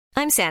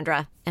I'm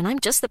Sandra, and I'm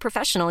just the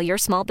professional your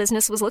small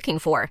business was looking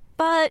for.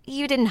 But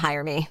you didn't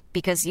hire me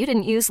because you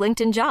didn't use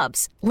LinkedIn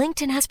Jobs.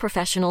 LinkedIn has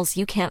professionals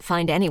you can't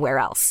find anywhere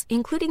else,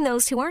 including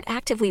those who aren't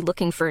actively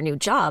looking for a new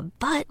job,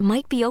 but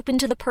might be open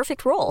to the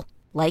perfect role,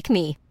 like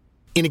me.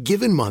 In a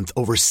given month,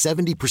 over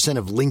 70%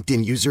 of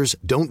LinkedIn users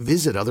don't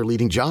visit other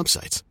leading job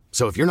sites.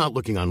 So if you're not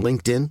looking on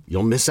LinkedIn,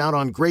 you'll miss out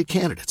on great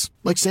candidates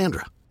like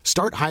Sandra.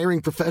 Start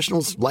hiring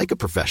professionals like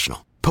a professional.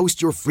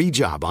 Post your free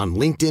job on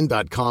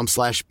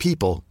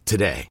linkedin.com/people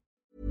today.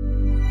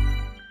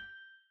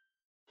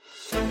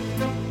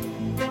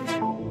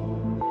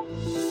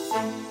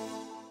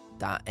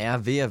 Der er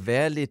ved at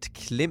være lidt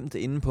klemt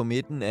inde på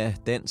midten af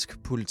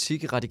dansk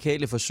politik.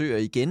 Radikale forsøger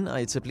igen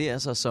at etablere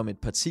sig som et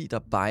parti, der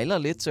bejler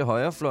lidt til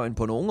højrefløjen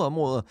på nogle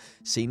områder,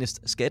 senest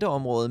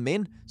skatteområdet,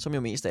 men som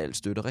jo mest af alt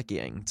støtter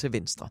regeringen til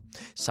venstre.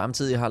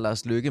 Samtidig har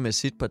Lars Løkke med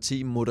sit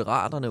parti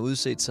Moderaterne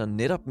udset sig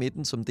netop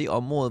midten som det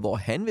område, hvor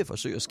han vil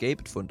forsøge at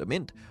skabe et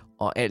fundament,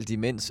 og alt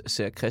imens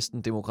ser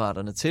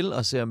kristendemokraterne til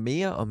og ser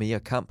mere og mere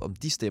kamp om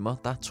de stemmer,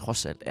 der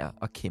trods alt er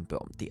at kæmpe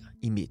om der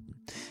i midten.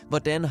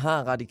 Hvordan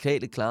har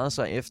Radikale klaret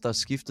sig efter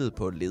skiftet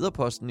på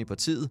lederposten i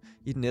partiet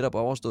i den netop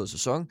overståede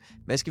sæson?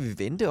 Hvad skal vi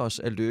vente os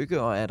af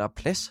Løkke, og er der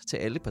plads til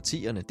alle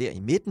partierne der i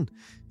midten?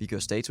 Vi gør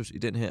status i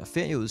den her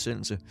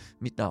ferieudsendelse.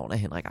 Mit navn er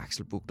Henrik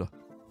Axel Bugter.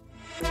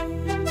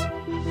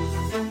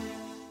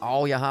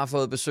 Og jeg har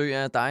fået besøg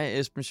af dig,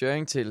 Esben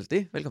Schøring, til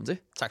det. Velkommen til.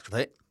 Tak skal du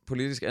have.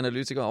 Politisk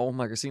analytiker og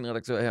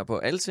magasinredaktør her på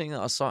Altinget,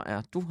 og så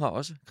er du her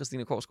også,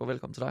 Christine Korsgaard.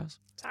 Velkommen til dig også.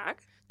 Tak.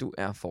 Du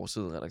er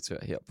forsideredaktør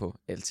her på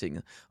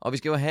Altinget. Og vi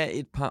skal jo have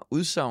et par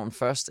udsagn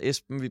først.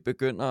 Esben, vi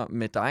begynder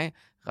med dig.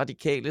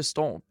 Radikale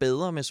står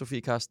bedre med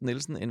Sofie Carsten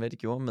Nielsen, end hvad de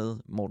gjorde med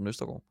Morten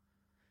Østergaard.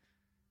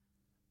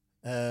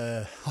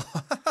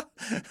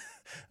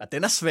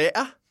 Den er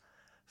svær.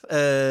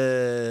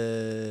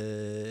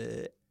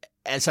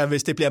 Altså,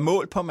 hvis det bliver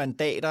mål på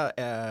mandater,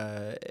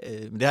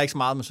 det har ikke så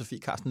meget med Sofie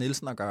Carsten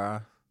Nielsen at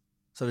gøre,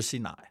 så vil jeg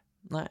sige nej.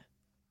 Nej.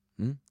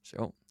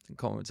 Sjov. Den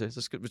kommer vi til.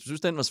 Hvis du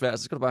synes, den var svær,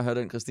 så skal du bare høre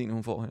den, Christine,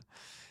 hun får her.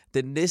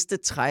 Den næste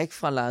træk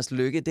fra Lars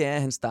Løkke, det er,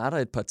 at han starter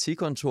et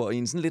partikontor i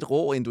en sådan lidt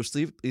rå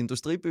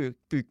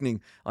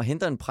industribygning og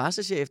henter en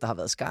pressechef, der har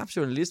været skarp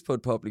journalist på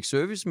et public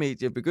service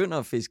medie, begynder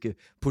at fiske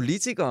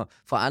politikere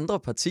fra andre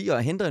partier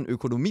og henter en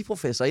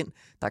økonomiprofessor ind,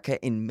 der kan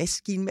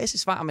give en masse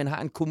svar, men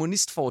har en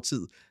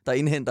kommunistfortid, der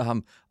indhenter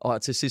ham,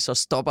 og til sidst så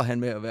stopper han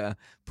med at være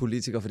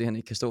politiker, fordi han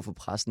ikke kan stå for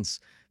pressens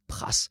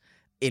pres.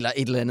 Eller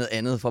et eller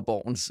andet fra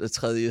Borgens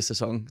tredje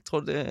sæson. Tror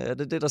du, er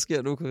det, der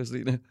sker nu,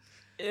 Christine?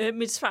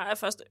 Mit svar er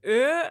først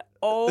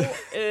og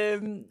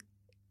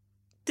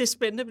det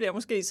spændende bliver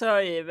måske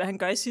så, hvad han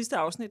gør i sidste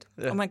afsnit.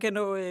 Ja. Om han kan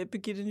nå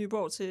Birgitte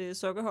Nyborg til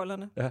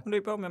sokkeholderne. Ja. Hun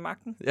løber med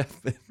magten. Ja,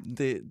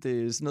 det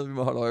er sådan noget, vi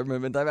må holde øje med.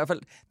 Men der er i hvert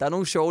fald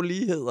nogle sjove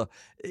ligheder.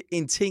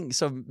 En ting,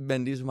 som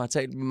man ligesom har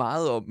talt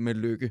meget om med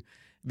Løkke,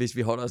 hvis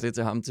vi holder os lidt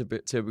til ham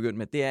til at begynde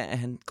med, det er, at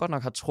han godt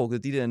nok har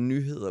trukket de der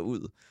nyheder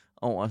ud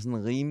over sådan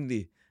en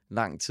rimelig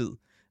lang tid.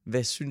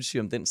 Hvad synes I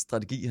om den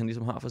strategi, han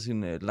ligesom har for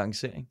sin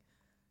lancering?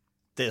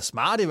 Det er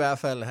smart i hvert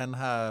fald. Han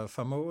har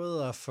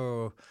formået at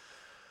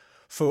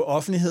få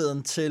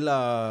offentligheden til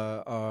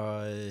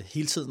at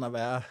hele tiden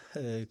at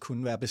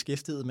kunne være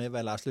beskæftiget med,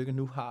 hvad Lars Løkke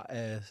nu har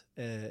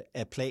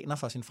af planer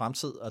for sin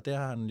fremtid. Og det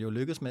har han jo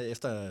lykkes med,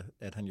 efter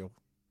at han jo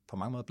på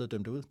mange måder er blevet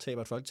dømt ud,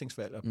 taber et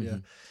folketingsvalg og bliver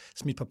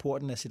smidt på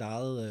porten af sit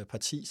eget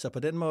parti. Så på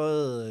den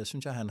måde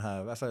synes jeg, han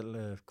har i hvert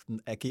fald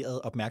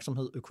ageret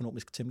opmærksomhed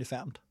økonomisk temmelig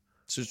færmt.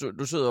 Synes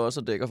du sidder også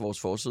og dækker vores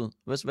forside.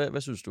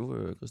 Hvad synes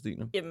du,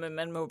 Christine? Jamen,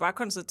 man må jo bare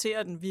konstatere,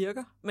 at den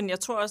virker. Men jeg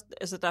tror også,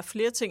 altså, der er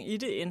flere ting i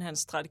det, end hans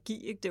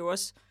strategi. Ikke? Det er jo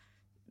også,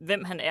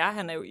 hvem han er.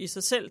 Han er jo i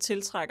sig selv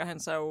tiltrækker han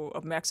sig jo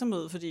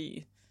opmærksomhed,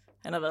 fordi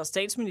han har været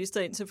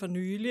statsminister indtil for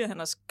nylig, og han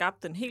har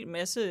skabt en hel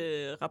masse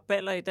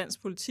raballer i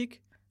dansk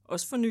politik,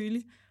 også for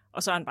nylig.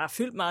 Og så har han bare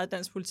fyldt meget i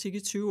dansk politik i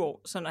 20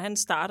 år. Så når han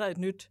starter et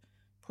nyt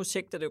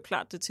projekt, er det jo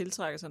klart, det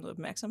tiltrækker sig noget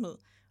opmærksomhed.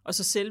 Og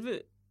så selve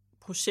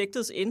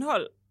projektets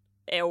indhold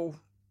er jo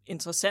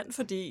interessant,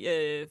 fordi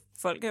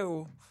folk er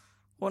jo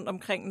rundt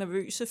omkring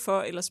nervøse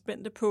for eller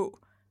spændte på,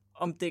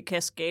 om det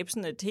kan skabe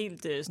sådan et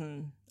helt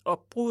sådan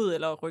opbrud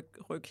eller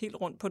rykke helt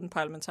rundt på den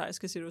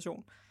parlamentariske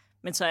situation.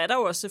 Men så er der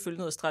jo også selvfølgelig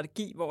noget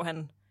strategi, hvor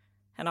han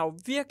har jo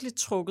virkelig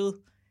trukket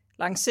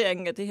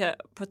lanceringen af det her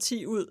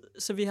parti ud,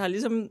 så vi har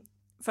ligesom,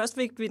 først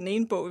fik vi den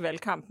ene bog i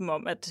valgkampen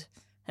om, at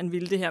han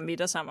ville det her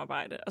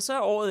midtersamarbejde, og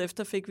så året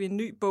efter fik vi en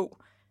ny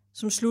bog,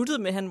 som sluttede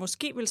med, at han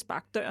måske ville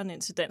sparke døren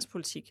ind til dansk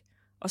politik.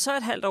 Og så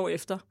et halvt år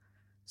efter,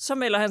 så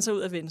melder han sig ud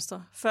af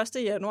Venstre.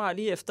 1. januar,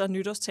 lige efter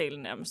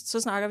nytårstalen nærmest,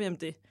 så snakker vi om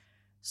det.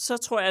 Så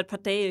tror jeg, et par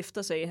dage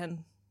efter sagde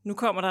han, nu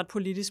kommer der et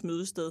politisk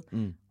mødested.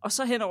 Og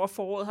så hen over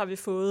foråret har vi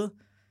fået,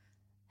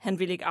 han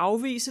ville ikke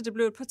afvise, det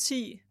blev et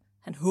parti.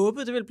 Han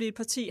håbede, det ville blive et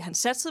parti. Han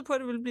satsede på, at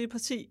det ville blive et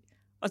parti.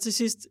 Og til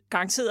sidst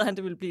garanterede han,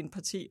 det ville blive et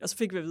parti. Og så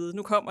fik vi at vide,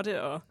 nu kommer det,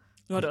 og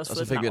nu har det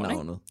også fået et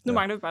navn. Nu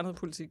mangler vi bare noget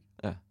politik.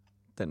 Ja,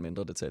 den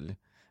mindre detalje.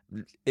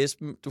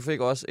 Esben, du fik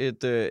også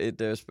et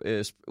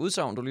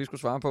udsagn, du lige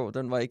skulle svare på.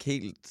 Den var ikke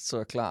helt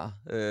så klar.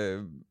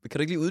 Kan du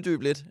ikke lige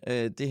uddybe lidt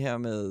det her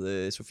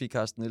med Sofie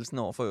Carsten Nielsen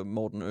over for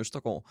Morten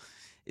Østergaard?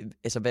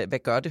 Altså,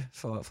 hvad gør det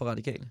for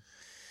Radikale?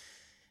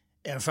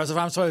 Ja, først og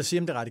fremmest tror jeg at sige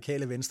om det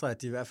radikale Venstre,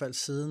 at de i hvert fald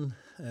siden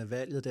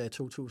valget der i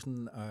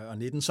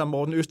 2019, som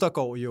Morten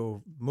Østergaard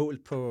jo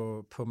målt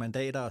på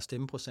mandater og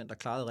stemmeprocenter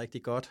klarede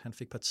rigtig godt. Han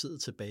fik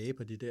partiet tilbage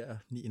på de der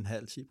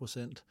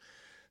 9,5-10%,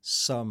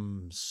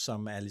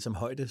 som er ligesom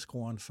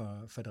højdeskrueren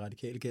for det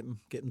radikale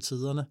gennem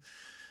tiderne.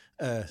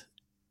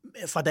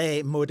 Fra dag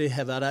af må det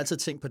have været, der altid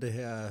tænkt på det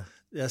her,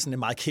 det er sådan et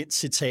meget kendt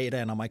citat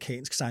af en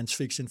amerikansk science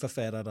fiction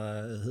forfatter,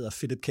 der hedder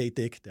Philip K. Dick.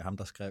 Det er ham,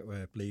 der skrev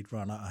Blade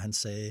Runner, og han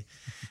sagde,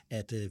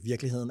 at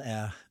virkeligheden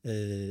er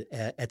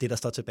det, der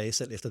står tilbage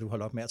selv, efter du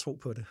holder op med at tro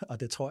på det. Og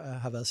det tror jeg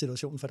har været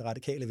situationen for det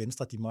radikale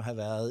Venstre. De må have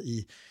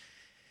været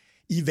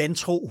i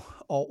vantro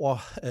over,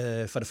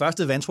 for det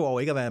første vantro over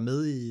ikke at være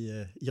med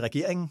i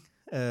regeringen,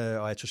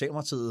 og at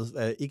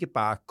Socialdemokratiet ikke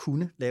bare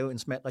kunne lave en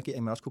smal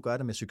regering, men også kunne gøre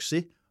det med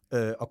succes,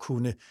 og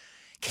kunne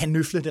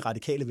kanøfle det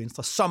radikale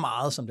Venstre så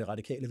meget, som det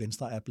radikale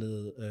Venstre er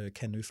blevet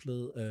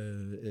kanøflet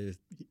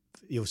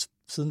jo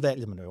siden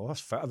valget, men jo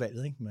også før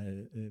valget, ikke?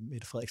 Med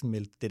Mette Frederiksen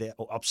meldte det der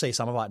og opsagde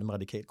samarbejdet med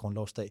Radikal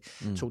Grundlovsdag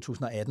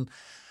 2018.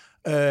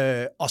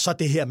 Og så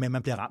det her med, at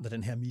man bliver ramt af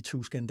den her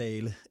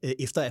MeToo-skandale,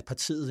 efter at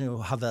partiet jo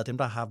har været dem,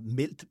 der har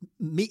meldt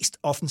mest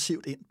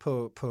offensivt ind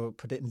på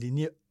den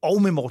linje,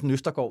 og med Morten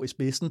Østergaard i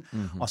spidsen.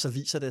 Og så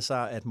viser det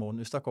sig, at Morten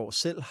Østergaard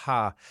selv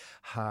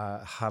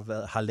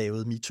har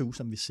lavet MeToo,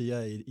 som vi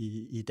siger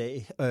i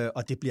dag,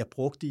 og det bliver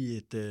brugt i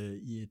et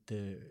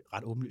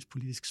ret åbenlyst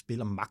politisk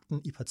spil om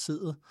magten i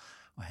partiet,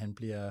 og han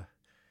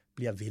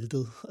bliver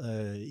væltet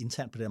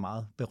internt på det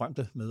meget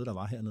berømte møde, der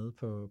var hernede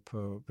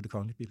på det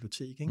Kongelige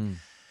Bibliotek. Ikke?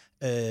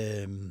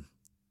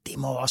 Det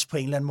må også på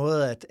en eller anden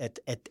måde,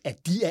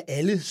 at de af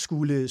alle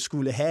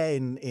skulle have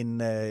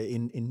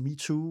en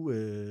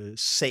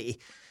MeToo-sag.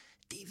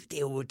 Det er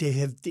jo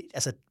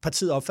altså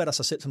partiet opfatter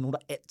sig selv som nogen, der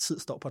altid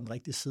står på den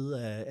rigtige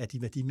side af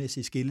de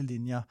værdimæssige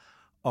skillelinjer,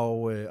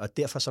 og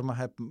derfor så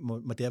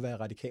må det at være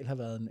radikal have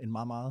været en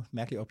meget, meget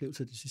mærkelig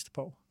oplevelse de sidste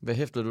par år. Hvad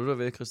hæfter du der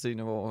ved,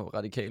 Christine, hvor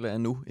radikale er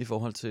nu i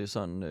forhold til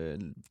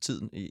sådan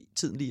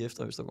tiden lige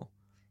efter Østergaard?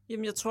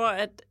 Jamen, jeg tror,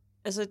 at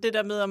altså, det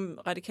der med, om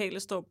radikale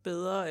står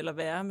bedre eller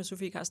værre med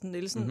Sofie Carsten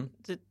Nielsen,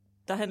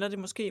 der handler det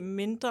måske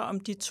mindre om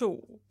de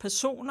to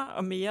personer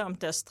og mere om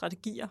deres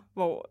strategier,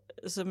 hvor,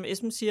 som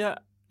Esben siger,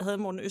 havde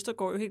Morten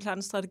Østergaard jo helt klart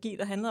en strategi,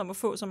 der handlede om at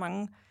få så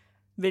mange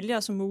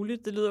vælgere som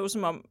muligt. Det lyder jo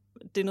som om,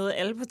 det er noget,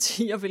 alle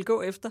partier vil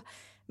gå efter.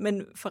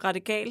 Men for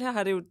radikale her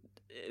har det jo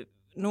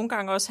nogle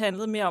gange også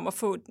handlet mere om at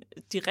få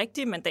de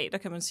rigtige mandater,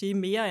 kan man sige,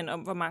 mere end om,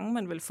 hvor mange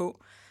man vil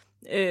få.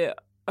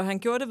 Og han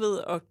gjorde det ved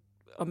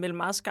at melde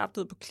meget skarpt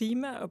ud på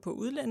klima og på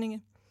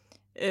udlændinge.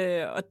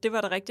 Og det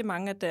var der rigtig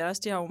mange af deres.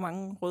 De har jo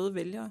mange røde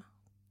vælgere,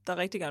 der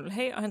rigtig gerne vil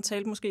have, og han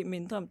talte måske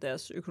mindre om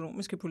deres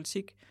økonomiske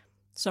politik,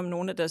 som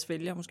nogle af deres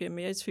vælgere måske er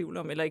mere i tvivl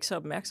om, eller ikke så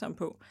opmærksom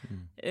på.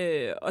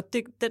 Og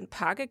den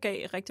pakke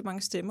gav rigtig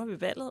mange stemmer ved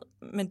valget,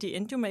 men de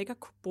endte jo med ikke at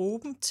kunne bruge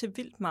dem til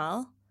vildt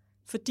meget,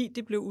 fordi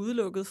det blev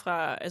udelukket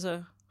fra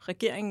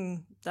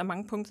regeringen. Der er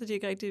mange punkter, de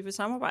ikke rigtig vil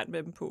samarbejde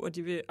med dem på, og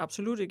de vil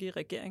absolut ikke i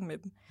regering med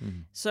dem.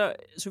 Så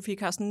Sofie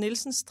Carsten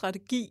Nielsens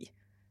strategi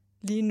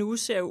lige nu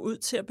ser jo ud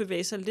til at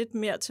bevæge sig lidt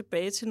mere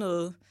tilbage til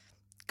noget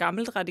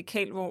gammelt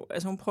radikalt,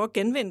 hvor hun prøver at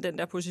genvinde den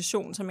der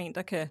position som en,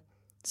 der kan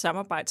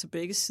samarbejde til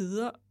begge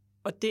sider.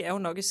 Og det er jo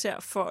nok især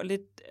for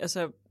lidt,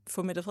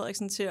 få Mette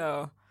Frederiksen til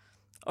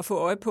at få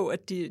øje på,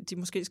 at de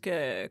måske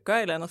skal gøre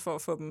et eller andet for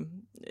at få dem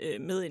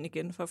med ind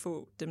igen, for at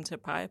få dem til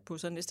at pege på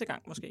sig næste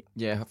gang måske.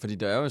 Ja, fordi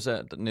der er jo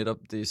især netop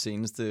det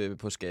seneste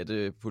på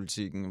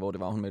skattepolitikken, hvor det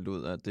var, hun meldte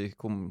ud, at det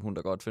kunne hun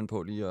da godt finde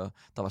på lige, og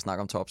der var snak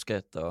om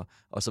topskat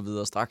og så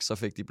videre. Straks så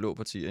fik de blå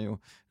partier jo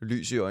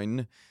lys i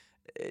øjnene.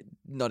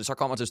 Når det så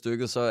kommer til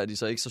stykket, så er de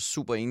så ikke så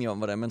super enige om,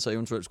 hvordan man så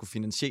eventuelt skulle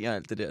finansiere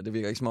alt det der. Det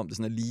virker ikke som om, det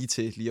sådan er lige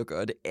til lige at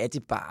gøre det. Er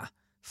det bare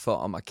for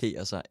at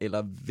markere sig,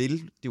 eller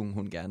vil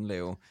hun gerne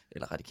lave,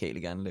 eller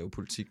radikale gerne lave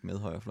politik med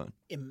højrefløjen?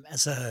 Jamen,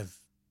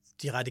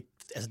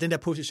 den der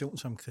position,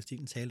 som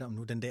Christine talte om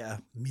nu, den der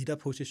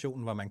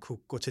midterposition, hvor man kunne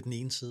gå til den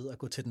ene side og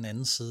gå til den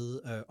anden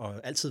side,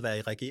 og altid være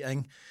i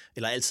regering,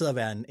 eller altid at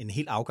være en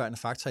helt afgørende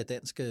faktor i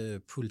dansk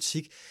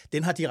politik,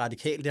 den har de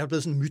radikale, det har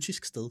blevet sådan et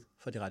mytisk sted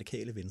for de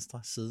radikale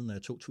Venstre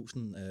siden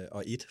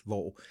 2001,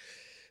 hvor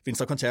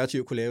Venstre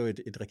Konservative kunne lave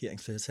et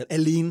regeringsflertal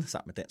alene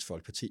sammen med Dansk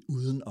Folkeparti,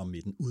 uden om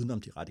midten, uden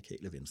om de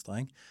radikale Venstre.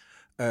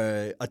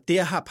 Ikke? Og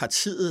der har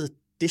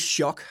det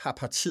chok har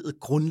partiet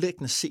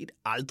grundlæggende set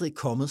aldrig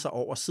kommet sig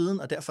over siden,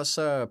 og derfor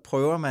så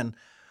prøver man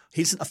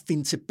hele tiden at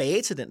finde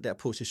tilbage til den der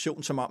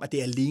position, som om, at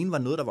det alene var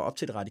noget, der var op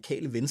til det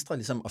radikale Venstre,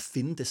 ligesom at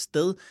finde det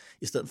sted,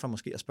 i stedet for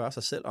måske at spørge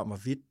sig selv om,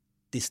 hvorvidt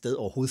det sted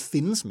overhovedet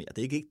findes mere.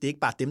 Det er ikke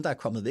bare dem, der er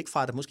kommet væk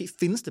fra det. Måske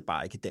findes det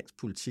bare ikke i dansk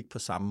politik på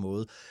samme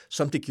måde,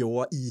 som det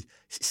gjorde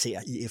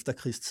især i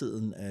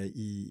efterkrigstiden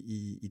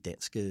i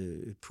dansk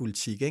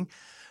politik. Ikke?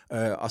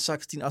 Og så er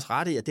Christine også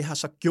ret i, at det har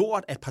så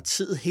gjort, at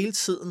partiet hele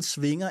tiden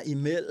svinger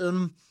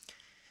imellem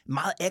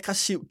meget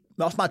aggressivt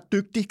men også meget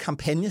dygtig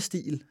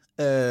kampagnestil,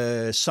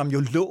 som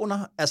jo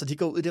låner, altså de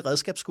går ud i det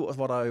redskabskurs,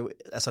 hvor der jo,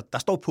 altså der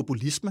står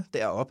populisme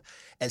deroppe.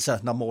 Altså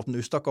når Morten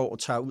Østergaard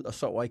tager ud og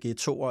sover i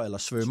ghettoer, eller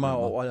svømmer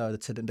over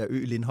til den der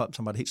ø Lindholm,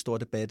 som var et helt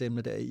stort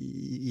debatemne der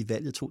i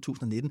valget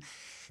 2019.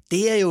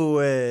 Det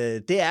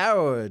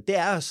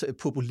er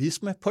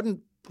populisme på den.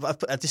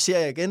 Det ser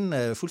jeg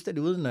igen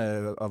fuldstændig uden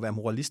at være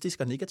moralistisk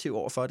og negativ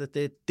over for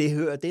det.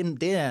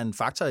 Det er en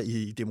faktor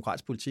i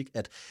demokratisk politik,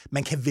 at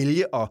man kan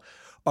vælge at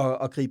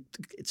gribe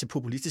til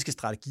populistiske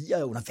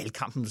strategier. Under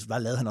valgkampen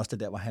lavede han også det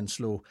der, hvor han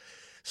slog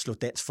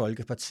Dansk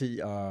Folkeparti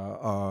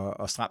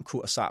og Stram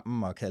Kurs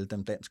sammen og kaldte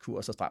dem Dansk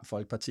Kurs og Stram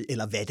Folkeparti,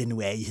 eller hvad det nu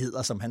er, I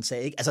hedder, som han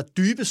sagde. Ikke? Altså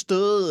dybe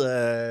stød,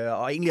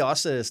 og egentlig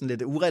også sådan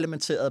lidt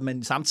ureglementeret,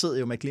 men samtidig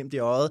jo med glimt i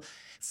øjet,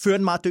 fører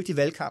en meget dygtig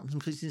valgkamp,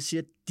 som Christian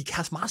siger, de kan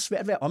have meget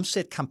svært ved at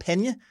omsætte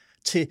kampagne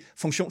til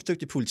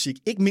funktionsdygtig politik.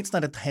 Ikke mindst, når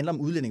det handler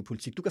om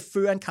udlændingepolitik. Du kan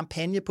føre en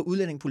kampagne på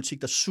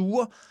udlændingepolitik, der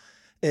suger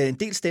en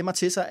del stemmer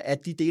til sig af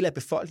de dele af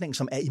befolkningen,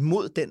 som er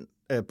imod den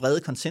brede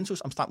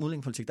konsensus om stram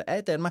udlændingepolitik, der er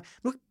i Danmark.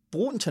 Nu kan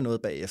bruge den til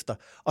noget bagefter.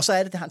 Og så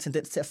er det har en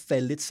tendens til at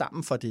falde lidt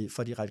sammen for de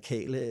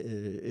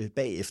radikale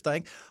bagefter.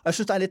 Ikke? Og jeg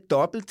synes, der er lidt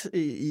dobbelt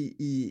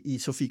i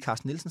Sofie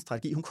Carsten Nielsens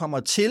strategi. Hun kommer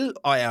til,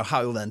 og jeg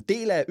har jo været en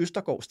del af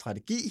Østergaards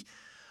strategi,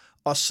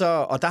 og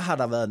der har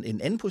der været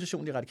en anden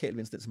position i Radikale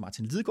Venstre, som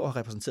Martin Lidegaard har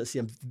repræsenteret,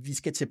 siger, at vi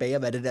skal tilbage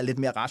og være det der lidt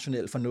mere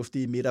rationelt,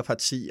 fornuftige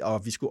midterparti,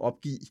 og vi skulle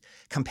opgive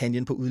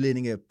kampagnen på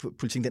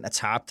udlændingepolitikken, den er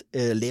tabt,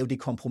 lave det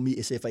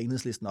kompromis, SF og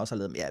Enhedslisten også har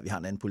lavet, ja, vi har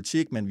en anden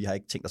politik, men vi har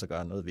ikke tænkt os at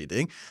gøre noget ved det,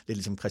 ikke? Lidt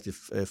ligesom Kristeligt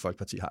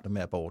Folkeparti har det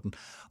med aborten.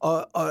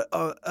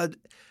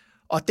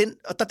 Og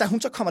da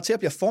hun så kommer til at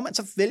blive formand,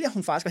 så vælger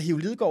hun faktisk at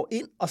hive Lidegaard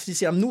ind, og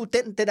siger, nu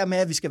det der med,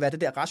 at vi skal være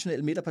det der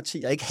rationelle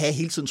midterparti, og ikke have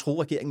hele tiden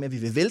tro regeringen med, at vi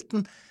vil vælte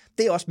den,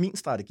 det er også min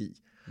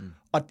strategi.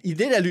 Og i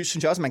det der lys,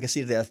 synes jeg også, man kan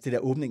se det der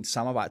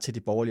åbningssamarbejde til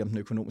de borgerlige om den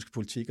økonomiske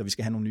politik, og vi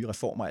skal have nogle nye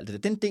reformer og alt det der.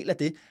 Det er en del af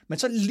det. Men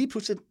så lige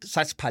pludselig,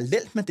 faktisk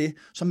parallelt med det,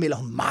 så melder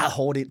hun meget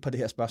hårdt ind på det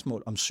her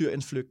spørgsmål om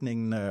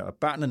Syriensflygtningen og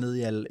børnene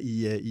nede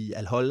i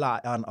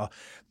Al-Hol-lejren, og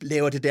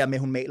laver det der med, at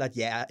hun maler et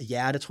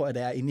hjerte, tror jeg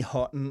det er, inde i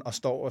hånden, og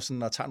står og,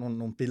 sådan, og tager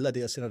nogle billeder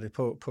der og sætter det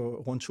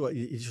på rundtur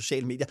i de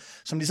sociale medier,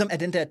 som ligesom er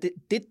den der,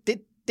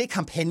 det er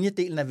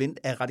kampagnedelen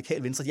af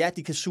Radikale Venstre. Ja,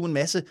 de kan suge en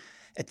masse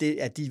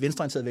af de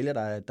venstreorienterede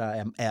vælgere,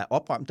 der er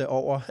oprømte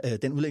over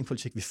den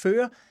udlændingepolitik, vi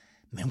fører,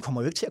 men hun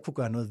kommer jo ikke til at kunne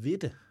gøre noget ved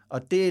det.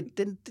 Og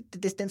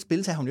den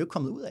spilletag har hun jo ikke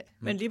kommet ud af.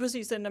 Men lige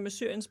præcis den der med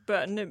Syriens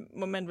børnene,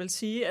 må man vel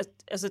sige, at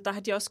altså, der har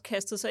de også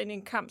kastet sig ind i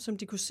en kamp, som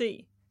de kunne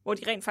se, hvor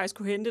de rent faktisk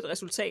kunne hente et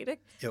resultat.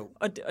 Ikke? Jo.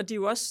 Og de er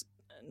jo også,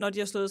 når de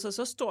har slået sig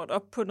så stort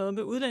op på noget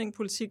med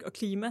udlændingepolitik og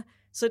klima,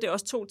 så er det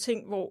også to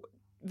ting, hvor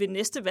ved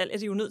næste valg er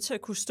de jo nødt til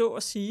at kunne stå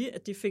og sige,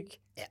 at de fik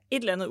et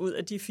eller andet ud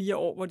af de 4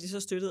 år, hvor de så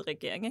støttede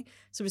regeringen. Ikke?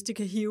 Så hvis de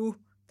kan hive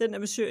den der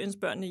med Syriens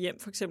børnene hjem,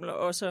 for eksempel, og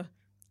også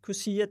kunne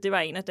sige, at det var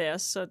en af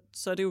deres,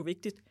 så er det jo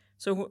vigtigt.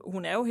 Så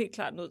hun er jo helt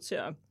klart nødt til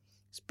at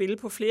spille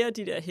på flere af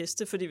de der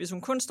heste, fordi hvis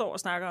hun kun står og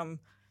snakker om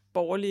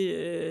borgerlig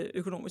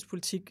økonomisk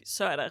politik,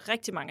 så er der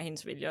rigtig mange af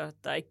hendes vælgere,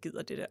 der ikke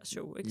gider det der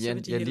show. Ikke?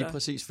 Så ja, lige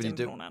præcis, fordi det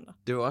er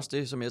jo også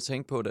det, som jeg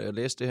tænkte på, da jeg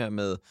læste det her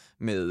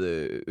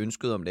med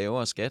ønsket om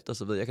lavere skat og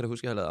så videre. Jeg kan da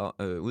huske, at jeg har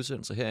lavet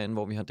udsendelser herinde,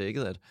 hvor vi har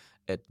dækket,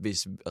 at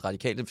hvis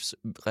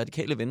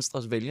radikale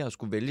Venstres vælgere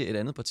skulle vælge et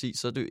andet parti,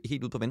 så er det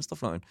helt ud på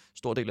venstrefløjen.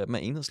 Stor del af dem er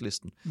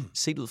Enhedslisten.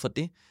 Set ud fra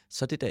det,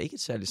 så er det da ikke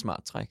et særligt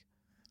smart træk.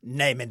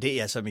 Nej, men det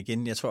er altså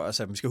igen, jeg tror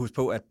også, at vi skal huske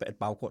på, at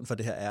baggrunden for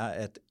det her er,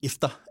 at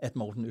efter at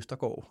Morten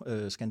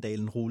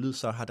Østergaard-skandalen rullede,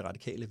 så har det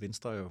Radikale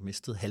Venstre jo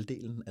mistet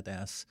halvdelen af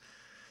deres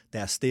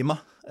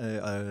stemmer,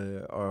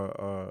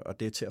 og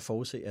det er til at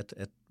forudse,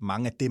 at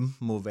mange af dem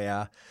må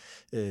være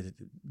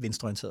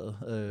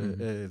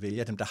venstreorienterede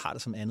vælgere, dem der har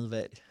det som andet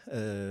valg,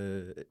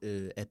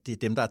 at det er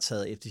dem, der er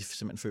taget efter, de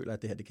simpelthen føler,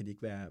 at det her, det kan de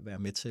ikke være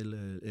med til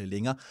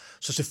længere.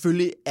 Så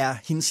selvfølgelig er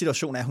hendes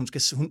situation, at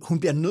hun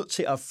bliver nødt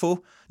til at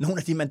få nogle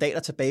af de mandater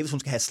tilbage, hvis hun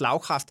skal have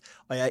slagkraft,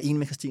 og jeg er enig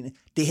med Christine,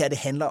 det her, det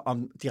handler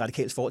om de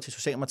radikales forhold til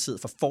Socialdemokratiet,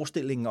 for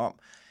forestillingen om,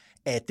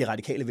 at det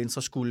Radikale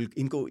Venstre skulle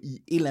indgå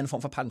i en eller anden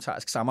form for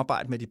parlamentarisk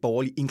samarbejde med de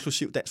borgerlige,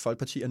 inklusiv Dansk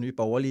Folkeparti og Nye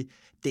Borgerlige,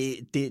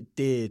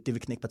 det vil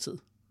knække partiet.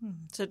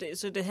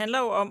 Så det handler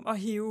jo om at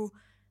hive,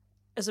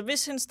 altså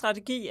hvis hendes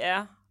strategi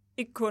er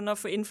ikke kun at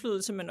få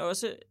indflydelse, men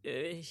også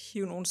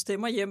hive nogle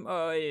stemmer hjem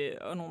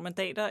og nogle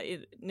mandater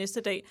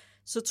næste dag,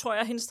 så tror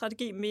jeg, at hendes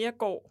strategi mere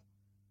går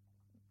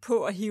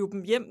på at hive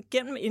dem hjem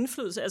gennem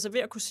indflydelse, altså ved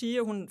at kunne sige,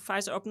 at hun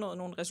faktisk opnåede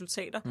nogle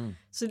resultater.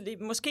 Så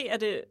måske er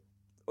det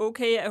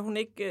okay, at hun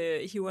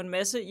ikke hiver en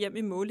masse hjem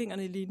i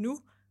målingerne lige nu,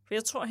 for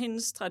jeg tror, at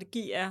hendes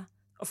strategi er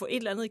at få et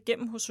eller andet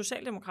igennem hos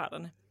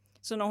Socialdemokraterne.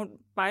 Så når hun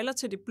bejler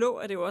til det blå,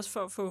 er det jo også for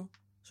at få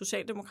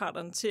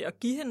Socialdemokraterne til at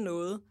give hende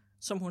noget,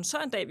 som hun så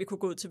en dag vil kunne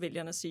gå ud til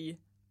vælgerne og sige,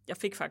 jeg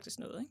fik faktisk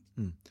noget.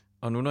 Ikke?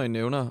 Og nu når I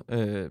nævner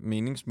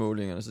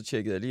meningsmålingerne, så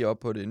tjekkede jeg lige op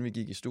på det, inden vi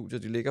gik i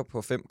studiet. De ligger på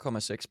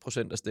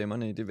 5,6% af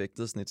stemmerne i det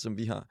vægtede snit, som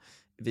vi har.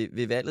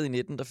 Ved valget i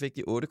 19, der fik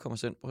de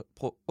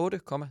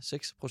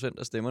 8,6%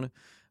 af stemmerne.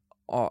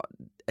 Og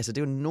altså,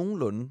 det er jo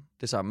nogenlunde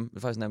det samme,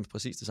 faktisk nærmest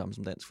præcis det samme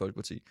som Dansk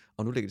Folkeparti.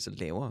 Og nu ligger det så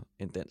lavere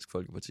end Dansk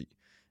Folkeparti.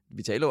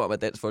 vi taler jo om,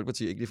 at Dansk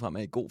Folkeparti ikke ligefrem er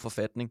i god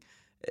forfatning.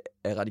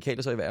 Er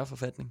Radikale så i værre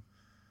forfatning?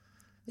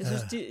 Jeg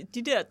synes,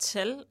 de der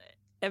tal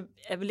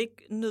er vel ikke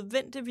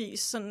nødvendigvis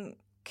sådan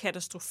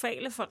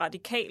katastrofale for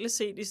Radikale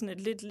set i sådan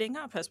et lidt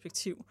længere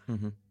perspektiv.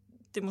 Mm-hmm.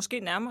 Det er måske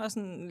nærmere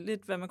sådan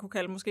lidt, hvad man kunne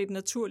kalde måske et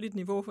naturligt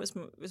niveau,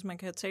 hvis man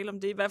kan tale om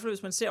det. I hvert fald,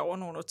 hvis man ser over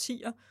nogle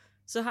årtier,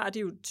 så har de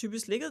jo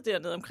typisk ligget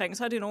dernede omkring.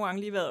 Så har de nogle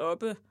gange lige været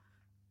oppe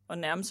og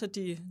nærme sig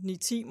de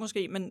 9-10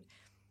 måske, men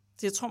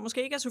jeg tror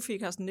måske ikke, at Sofie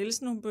Carsten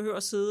Nielsen hun behøver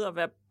at sidde og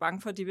være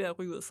bange for, at de er ved at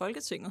ryge ud af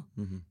Folketinget.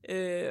 Mm-hmm.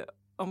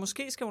 Og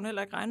måske skal hun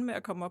heller ikke regne med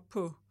at komme op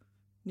på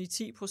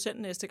 9-10%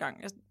 næste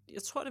gang.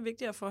 Jeg tror, det er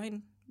vigtigere for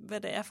hende,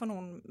 hvad det er for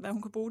nogle, hvad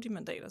hun kan bruge de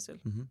mandater til.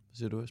 Mm-hmm. Hvad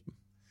siger du, Esben?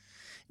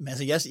 Men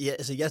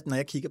når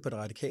jeg kigger på det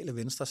radikale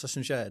venstre, så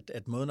synes jeg,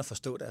 at måden at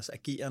forstå deres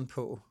ageren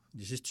på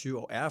de sidste 20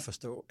 år, er at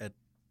forstå, at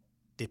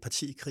det er et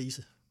parti i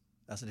krise.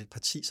 Altså det er et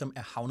parti, som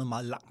er havnet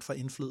meget langt fra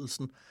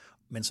indflydelsen,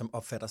 men som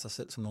opfatter sig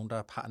selv som nogen,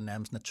 der har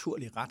nærmest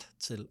naturlig ret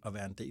til at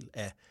være en del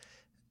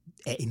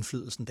af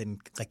indflydelsen,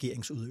 den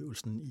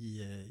regeringsudøvelsen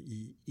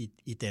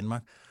i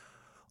Danmark.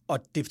 Og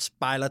det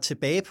spejler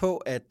tilbage på,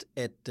 at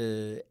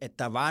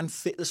der var en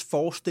fælles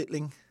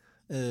forestilling,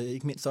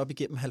 ikke mindst op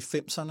igennem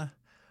 90'erne,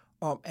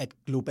 om at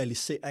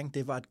globalisering,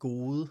 det var et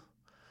gode,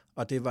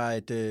 og det var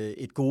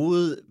et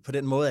gode på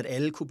den måde, at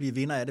alle kunne blive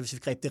vinder af det, hvis vi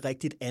greb det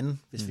rigtigt an,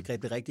 vi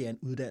greb det rigtigt an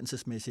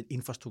uddannelsesmæssigt,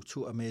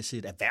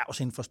 infrastrukturmæssigt,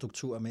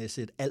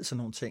 erhvervsinfrastrukturmæssigt, alt sådan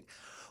nogle ting.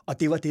 Og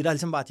det var det, der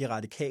ligesom var de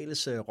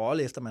radikales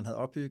rolle, efter man havde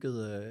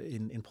opbygget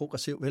en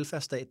progressiv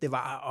velfærdsstat. Det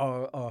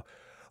var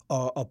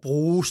at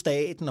bruge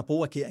staten og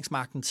bruge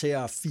regeringsmagten til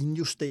at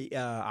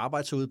finjustere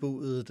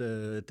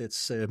arbejdsudbuddet,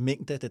 dets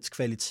mængde, dets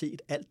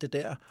kvalitet, alt det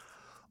der.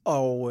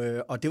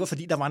 Og det var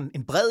fordi, der var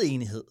en bred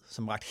enighed,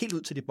 som rakte helt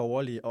ud til de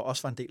borgerlige, og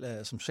også var en del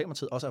af, som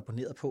Socialdemokratiet også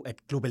abonneret på, at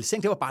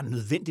globalisering, det var bare en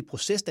nødvendig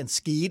proces, den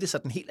skete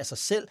sådan helt af sig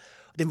selv,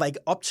 og den var ikke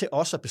op til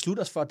os at beslutte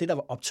os for. Det, der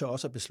var op til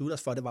os at beslutte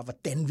os for, det var,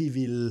 hvordan vi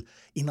ville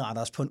indrette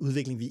os på en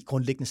udvikling, vi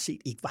grundlæggende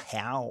set ikke var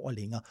herre over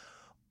længere.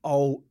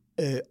 Og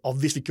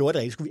hvis vi gjorde det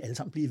rigtigt, skulle vi alle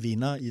sammen blive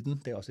vinder i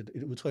den. Det er også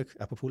et udtryk,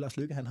 apropos Lars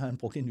Løkke, han har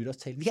brugt i en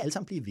nytårstale. Vi kan alle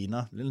sammen blive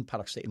vinder. Det er en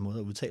paradoksal måde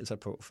at udtale sig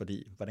på,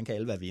 fordi hvordan kan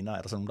alle være vinder?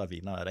 Er der så nogen, der er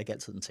vinder? Er der ikke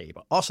altid en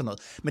taber? Og sådan noget.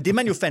 Men det,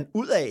 man jo fandt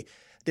ud af,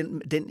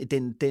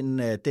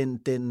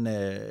 den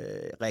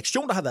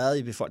reaktion, der har været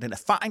i befolkningen, den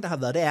erfaring, der har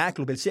været, det er, at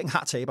globalisering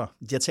har taber.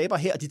 De har taber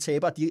her, og de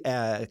taber, de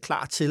er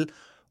klar til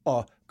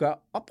at gøre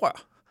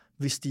oprør,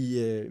 hvis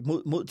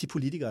mod de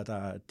politikere,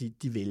 der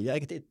de vælger.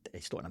 Ikke? Det er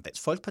historien om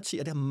Dansk Folkeparti,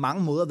 og det har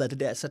mange måder været det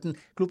der sådan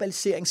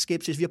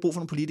globaliseringsskepsis. Vi har brug for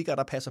nogle politikere,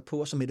 der passer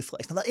på os, og Mette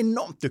Frederiksen har været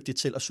enormt dygtig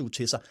til at suge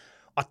til sig.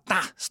 Og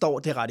der står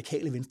det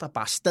radikale venstre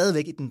bare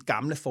stadigvæk i den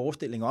gamle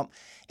forestilling om,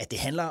 at det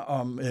handler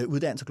om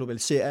uddannelse og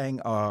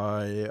globalisering,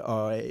 og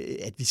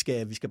at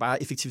vi skal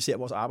bare effektivisere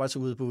vores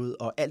arbejdsudbud,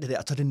 og alt det der,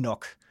 og så er det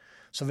nok.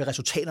 Så vil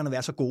resultaterne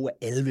være så gode,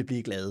 at alle vil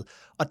blive glade.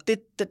 Og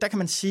der kan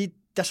man sige,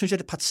 der synes jeg,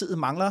 at partiet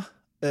mangler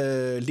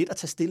lidt at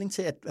tage stilling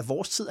til, at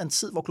vores tid er en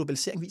tid, hvor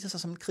globalisering viser sig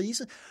som en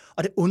krise.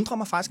 Og det undrer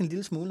mig faktisk en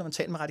lille smule, når man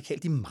taler med radikale.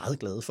 De er meget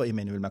glade for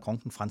Emmanuel Macron,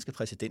 den franske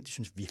præsident. De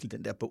synes virkelig,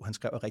 den der bog, han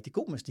skrev, er rigtig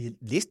god. Hvis de har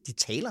læst de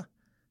taler,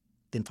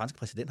 den franske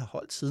præsident har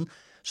holdt siden,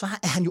 så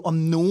er han jo om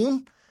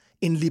nogen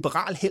en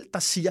liberal helt, der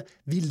siger,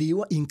 vi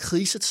lever i en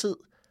krisetid.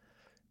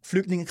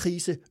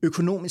 Flygtningekrise,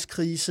 økonomisk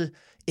krise,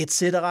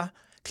 etc.,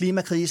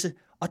 klimakrise,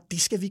 og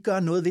det skal vi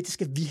gøre noget ved, det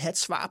skal vi have et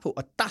svar på.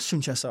 Og der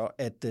synes jeg så,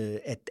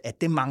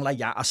 at det mangler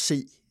jeg at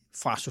se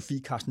fra Sofie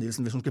Carsten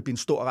Nielsen, hvis hun skal blive en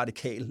stor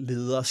radikal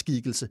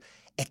lederskikkelse,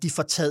 at de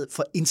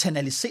får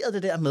internaliseret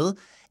det der med,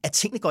 at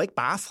tingene går ikke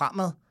bare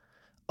fremad,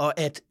 og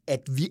at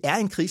vi er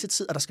i en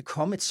krisetid, og der skal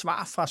komme et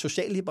svar fra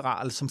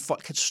socialliberale, som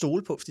folk kan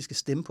stole på, hvis de skal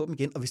stemme på dem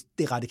igen, og hvis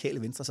det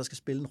radikale venstre så skal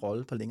spille en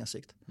rolle på længere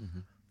sigt.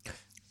 Mm-hmm.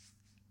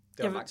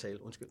 Det var en lang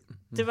tale, undskyld.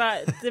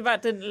 Det var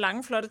den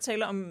lange, flotte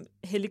tale om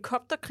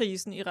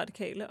helikopterkrisen i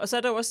radikale, og så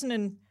er der jo også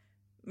sådan en,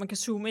 man kan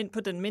zoome ind på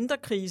den mindre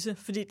krise,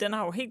 fordi den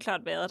har jo helt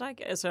klart været der,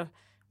 ikke? Altså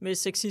med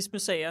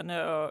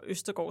sexismesagerne og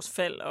Østergaards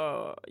fald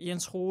og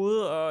Jens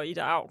Rohde og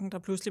Ida Auken, der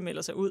pludselig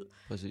melder sig ud.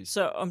 Præcis.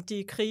 Så om de er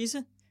i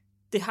krise,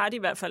 det har de i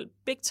hvert fald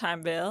big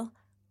time været.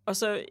 Og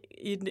så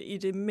i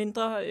det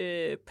mindre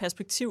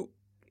perspektiv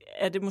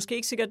er det måske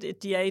ikke sikkert,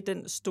 at de er i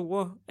den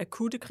store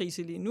akutte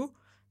krise lige nu.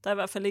 Der er i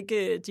hvert fald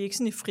ikke, de er ikke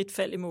sådan i frit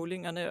fald i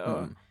målingerne,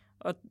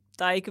 og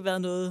der har ikke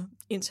været noget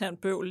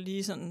internt bøvl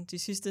lige sådan de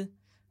sidste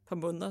par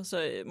måneder.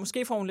 Så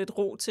måske får hun lidt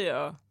ro til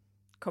at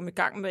komme i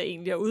gang med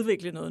egentlig at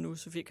udvikle noget nu,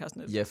 Sofie Carsten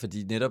Nielsen. Ja,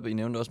 fordi netop, I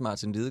nævnte også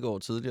Martin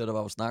Lidegaard tidligere, der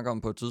var jo snak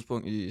om på et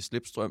tidspunkt i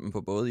slipstrømmen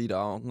på både Ida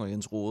Auken og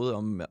Jens Rohde,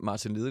 om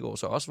Martin Lidegaard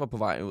så også var på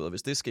vej ud, og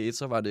hvis det skete,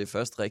 så var det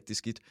først rigtig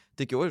skidt.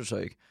 Det gjorde det så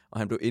ikke, og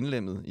han blev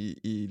indlemmet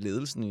i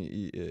ledelsen,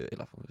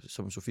 eller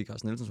som Sofie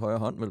Carsten Nielsens højre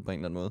hånd, vel på en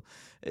eller anden måde.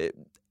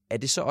 Er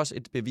det så også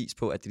et bevis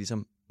på, at det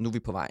ligesom, nu er vi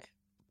på vej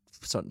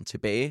sådan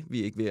tilbage, vi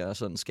er ikke ved at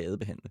sådan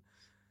skadebehandle?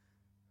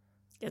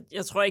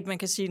 Jeg tror ikke, man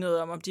kan sige noget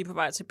om de er på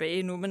vej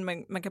tilbage nu, men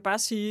man kan bare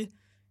sige,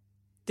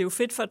 det er jo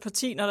fedt for et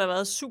parti, når der har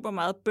været super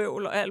meget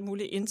bøvl og alt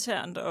muligt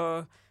internt,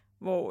 og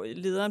hvor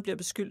lederen bliver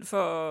beskyldt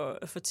for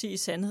at fortie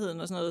sandheden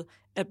og sådan noget,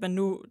 at man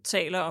nu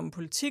taler om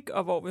politik,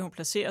 og hvor vil hun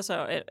placere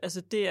sig.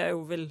 Altså det er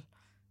jo vel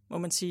må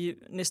man sige,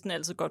 næsten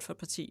altid godt for et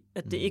parti,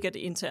 at det ikke er det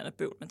interne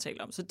bøvl, man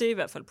taler om. Så det er i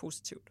hvert fald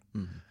positivt.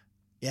 Mm.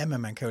 Ja,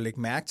 men man kan jo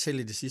lægge mærke til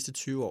i de sidste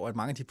 20 år, at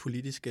mange af de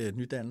politiske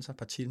nydannelser,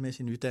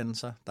 partimæssige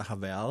nydannelser, der har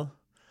været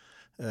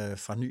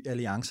fra Ny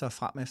Alliance og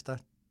frem efter,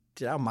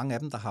 der er jo mange af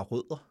dem, der har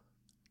rødder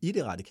i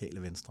det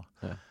radikale venstre.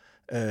 Ja.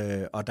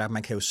 Og der,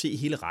 man kan jo se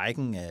hele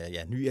rækken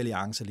af Ny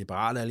Alliance,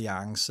 Liberal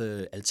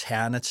Alliance,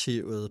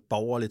 Alternativet,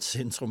 Borgerligt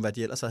Centrum, hvad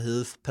de ellers har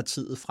heddet,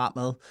 partiet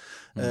fremad.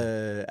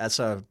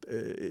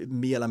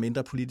 Mere eller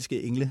mindre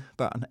politiske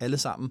englebørn, alle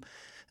sammen.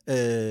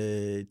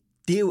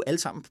 Det er jo alle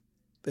sammen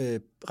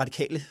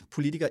radikale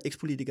politikere,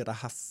 ekspolitikere, der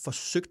har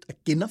forsøgt at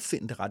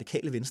genopfinde det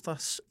radikale venstre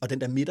og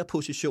den der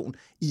midterposition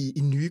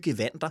i nye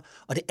gevanter,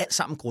 og det er alt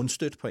sammen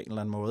grundstødt på en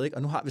eller anden måde. Ikke?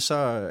 Og nu har vi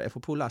så,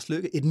 apropos Lars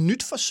Løkke, et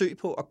nyt forsøg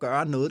på at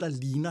gøre noget, der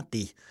ligner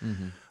det.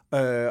 Mm-hmm.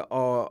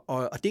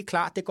 Og det er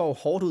klart, det går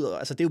hårdt ud.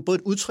 Altså, det er jo både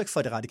et udtryk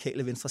for det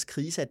radikale venstres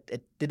krise,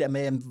 at det der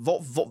med,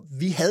 hvor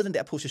vi havde den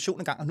der position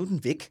engang, og nu er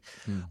den væk.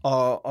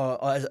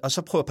 Og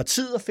så prøver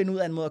partiet at finde ud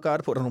af en måde at gøre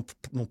det på. Der er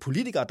nogle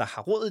politikere, der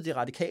har rådet det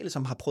radikale,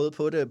 som har prøvet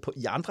på det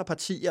i andre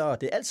partier,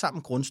 og det er alt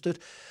sammen grundstødt.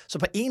 Så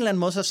på en eller anden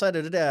måde, så er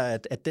det der,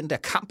 at den der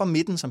kamp om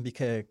midten, som vi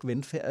kan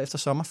vente efter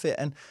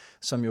sommerferien,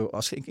 som jo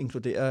også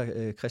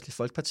inkluderer Kristelig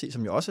Folkeparti,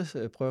 som jo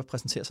også prøver at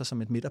præsentere sig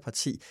som et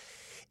midterparti.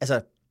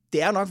 Altså,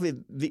 det er jo nok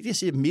vigtigt at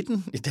sige, at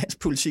midten i dansk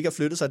politik har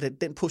flyttet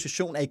sig. Den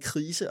position er i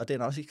krise, og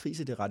den er også i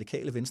krise i det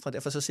radikale venstre.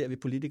 Derfor så ser vi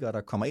politikere,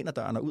 der kommer ind ad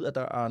døren og ud af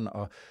døren,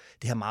 og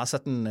det her meget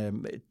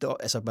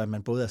sådan,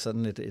 man både er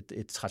sådan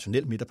et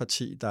traditionelt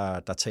midterparti,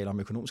 der taler om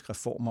økonomiske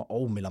reformer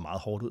og melder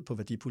meget hårdt ud på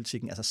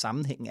værdipolitikken. Altså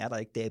sammenhængen er der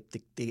ikke.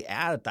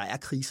 Der er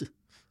krise.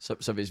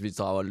 Så hvis vi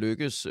drager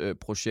Løkkes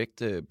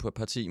projekt på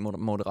parti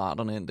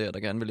Moderaterne ind der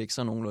gerne vil ligge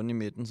sig nogenlunde i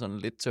midten, sådan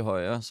lidt til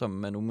højre, som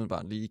man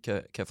umiddelbart lige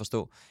kan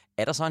forstå,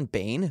 er der så en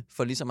bane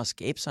for ligesom at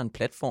skabe sig en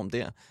platform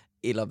der?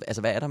 Eller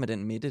altså, hvad er der med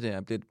den midte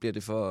der? Bliver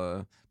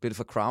det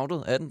for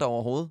crowded? Er den der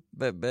overhovedet?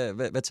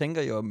 Hvad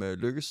tænker I om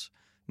Løkkes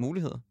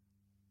muligheder?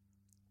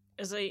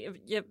 Altså,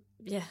 ja,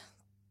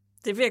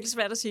 det er virkelig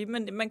svært at sige,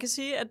 men man kan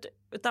sige, at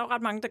der er jo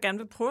ret mange, der gerne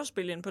vil prøve at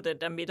spille ind på den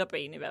der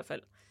midterbane i hvert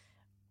fald.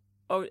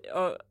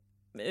 Og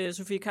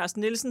Sofie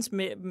Carsten Nielsens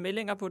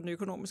meldinger på den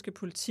økonomiske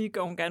politik,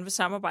 og hun gerne vil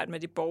samarbejde med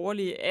de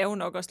borgerlige, er jo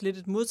nok også lidt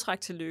et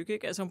modtræk til Løkke.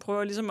 Ikke? Altså hun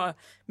prøver ligesom at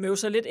møve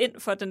sig lidt ind,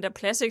 for at den der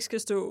plads ikke skal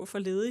stå for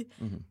ledig.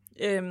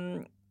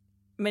 Mm-hmm.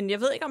 Men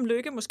jeg ved ikke, om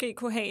Løkke måske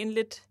kunne have en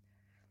lidt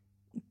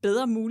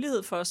bedre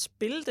mulighed for at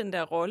spille den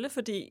der rolle,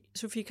 fordi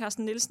Sofie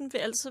Carsten Nielsen vil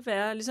altid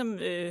være ligesom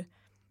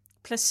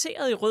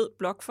placeret i rød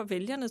blok for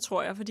vælgerne,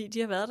 tror jeg, fordi de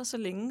har været der så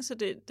længe, så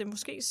det er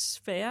måske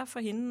sværere for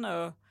hende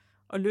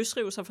at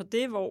løsrive sig fra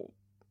det, hvor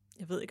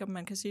jeg ved ikke, om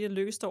man kan sige, at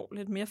Løkke står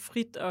lidt mere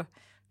frit, og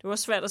det er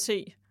også svært at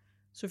se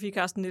Sofie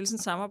Carsten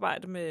Nielsens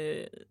samarbejde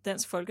med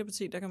Dansk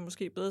Folkeparti, der kan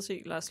måske bedre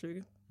se Lars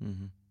Løkke.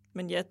 Mm-hmm.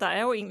 Men ja, der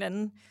er jo en eller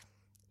anden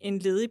en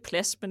ledig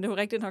plads, men det er jo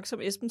rigtigt nok,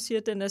 som Esben siger,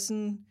 at den er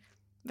sådan,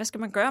 hvad skal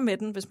man gøre med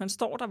den, hvis man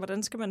står der?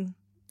 Hvordan skal man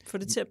få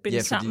det til at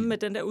binde sammen med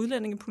den der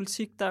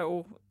udlændingepolitik, der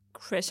jo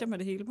crasher med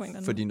det hele på en eller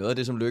anden Fordi noget af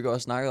det, som Løkke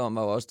også snakkede om,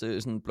 var jo også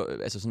det,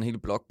 sådan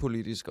helt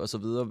blokpolitisk og så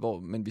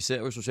videre, men vi ser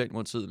jo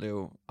Socialdemokratiet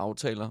lave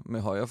aftaler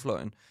med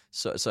højrefløjen,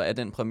 så er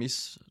den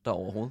præmis der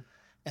overhovedet?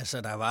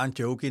 Altså, der var en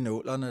joke i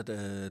nålerne,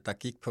 der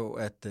gik på,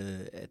 at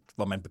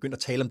hvor man begyndte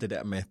at tale om det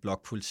der med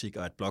blokpolitik,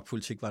 og at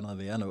blokpolitik var noget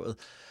værre noget.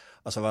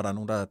 Og så var der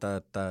nogen,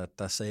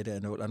 der sagde det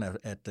af nålerne,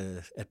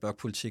 at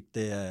blokpolitik,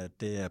 det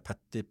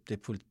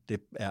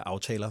er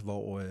aftaler,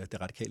 hvor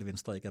det radikale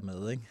venstre ikke er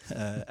med. Ikke?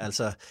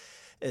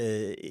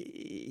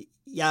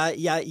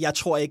 Jeg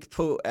tror ikke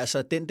på,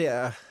 altså den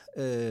der,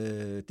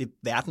 det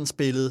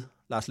verdensbillede,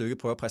 Lars Løkke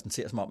prøver at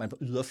præsentere, som om man på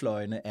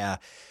yderfløjene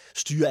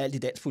styrer alt i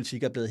dansk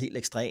politik, er blevet helt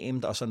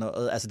ekstremt og sådan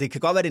noget. Altså det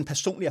kan godt være, det er en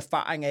personlig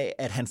erfaring af,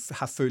 at han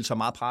har følt sig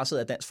meget presset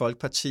af Dansk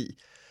Folkeparti.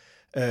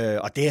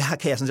 Og det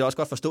kan jeg sådan set også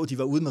godt forstå, de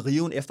var ude med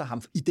riven efter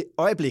ham. I det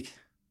øjeblik,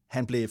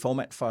 han blev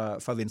formand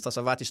for Venstre,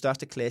 så var de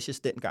største clashes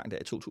dengang der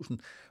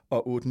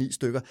i 2008-9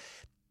 stykker.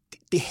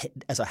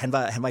 Altså, han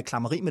var i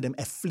klammeri med dem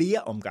af flere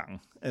omgange.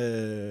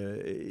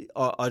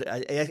 Og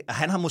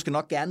han har måske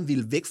nok gerne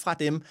ville væk fra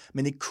dem,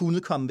 men ikke kunne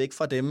komme væk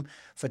fra dem,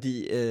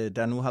 fordi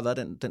der nu har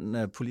været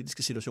den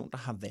politiske situation, der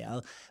har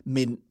været.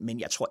 Men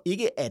jeg tror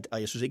ikke, og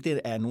jeg synes ikke,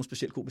 det er nogen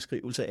specielt god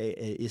beskrivelse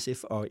af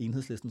SF og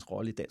Enhedslistens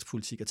rolle i dansk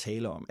politik at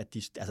tale om, at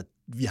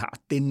vi har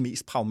den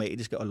mest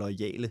pragmatiske og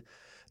loyale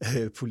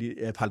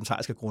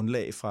parlamentariske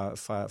grundlag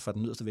fra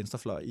den yderste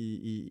venstrefløj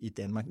i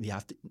Danmark, vi har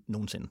haft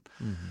nogensinde.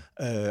 Mm-hmm.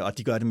 Og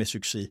de gør det med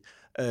succes.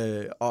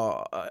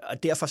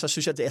 Og derfor så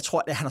synes jeg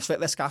tror, at han har svært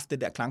ved at skaffe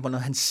det der klang, når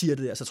han siger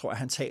det der, så tror jeg, at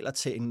han taler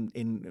til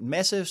en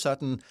masse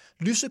sådan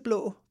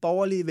lyseblå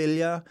borgerlige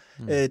vælgere,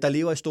 der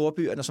lever i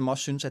storbyerne, som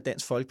også synes, at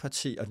Dansk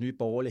Folkeparti og Nye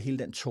Borgerlige, hele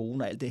den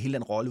tone og hele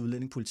den rolle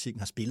udlændingepolitikken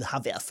har spillet,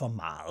 har været for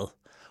meget.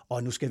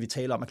 og nu skal vi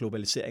tale om, at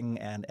globaliseringen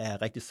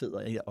er rigtig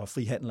fed, og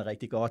frihandel er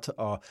rigtig godt,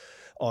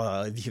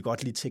 og vi kan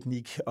godt lide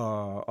teknik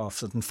og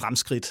sådan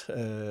fremskridt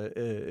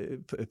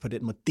på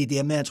den måde. Det er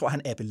det med, jeg tror,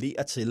 han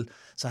appellerer til.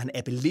 Så han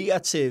appellerer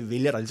til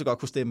vælgere, der lige så godt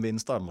kunne stemme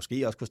Venstre, og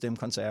måske også kunne stemme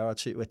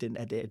Konservative, at de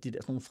der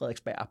sådan nogle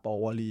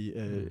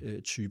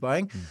Frederiksberg-borgerlige typer.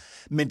 Ikke?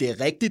 Men det er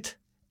rigtigt,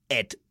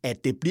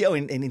 at det bliver jo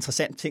en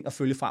interessant ting at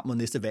følge frem mod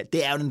næste valg.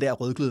 Det er jo den der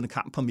rødglødende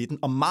kamp på midten,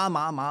 og meget,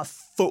 meget, meget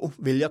få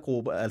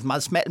vælgergrupper, altså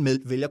meget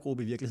smal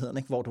vælgergruppe i virkeligheden,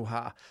 ikke? Hvor du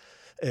har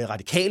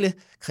Radikale,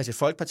 Kristeligt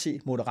Folkeparti,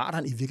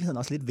 Moderaterne, i virkeligheden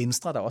også lidt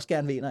Venstre, der også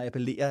gerne vil ind og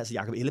appellere. Altså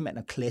Jakob Ellemann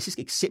er et klassisk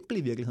eksempel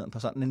i virkeligheden på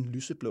sådan en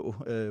lyseblå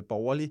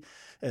borgerlig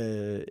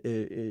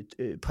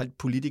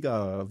politiker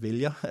og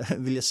vælger,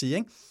 vil jeg sige,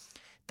 ikke?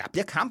 Der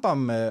bliver kamp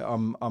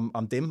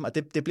om dem, og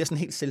det bliver sådan en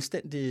helt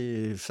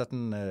selvstændig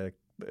sådan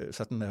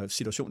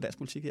situation i dansk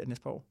politik her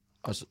næste par år.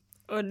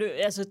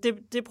 Altså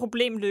det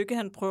problem, Løkke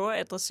han prøver at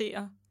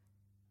adressere,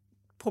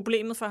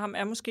 problemet for ham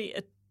er måske,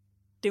 at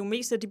det er jo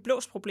mest af de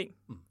blås problem.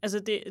 Altså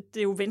det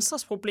er jo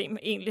Venstres problem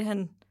egentlig,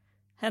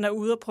 han er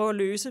ude og prøve at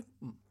løse,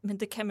 men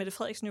det kan Mette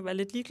Frederiksen jo være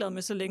lidt ligeglad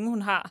med, så længe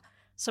hun har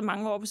så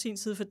mange år på sin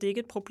side, for det er ikke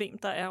et problem,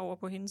 der er over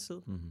på hendes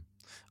side. Mm-hmm.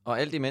 Og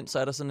alt imens, så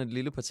er der sådan et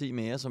lille parti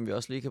mere, som vi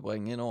også lige kan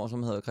bringe ind over,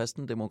 som hedder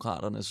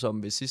Kristendemokraterne,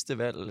 som ved sidste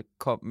valg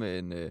kom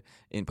med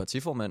en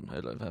partiformand,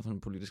 eller i hvert fald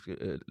en politisk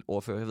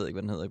ordfører, jeg ved ikke,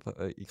 hvad den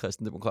hedder i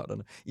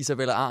Kristendemokraterne,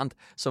 Isabella Arndt,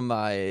 som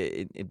var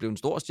blev en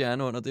stor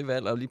stjerne under det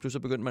valg, og lige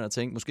pludselig begyndte man at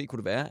tænke, måske kunne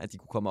det være, at de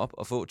kunne komme op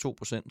og få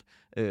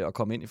 2% og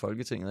komme ind i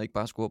Folketinget, og ikke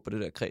bare skulle op på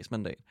det der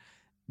kredsmandat.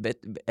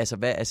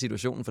 Hvad er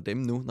situationen for dem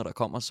nu, når der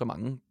kommer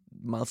så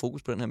meget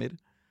fokus på den her midte?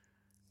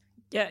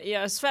 Ja,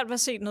 jeg er svært ved at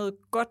se noget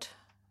godt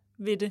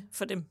ved det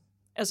for dem.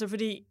 Altså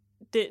fordi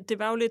det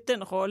var jo lidt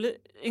den rolle.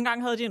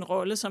 Engang havde de en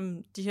rolle,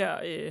 som de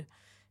her,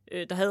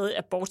 der havde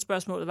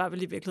abortspørgsmålet, var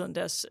vel i virkeligheden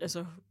deres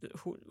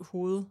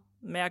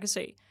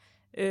hovedmærkesag.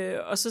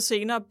 Og så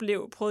senere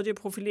prøvede de at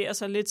profilere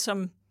sig lidt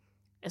som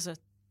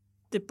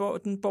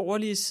den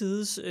borgerlige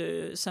sides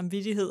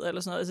samvittighed,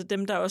 eller sådan noget. Altså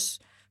dem, der også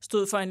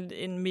stod for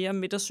en mere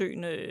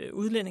midtersøgende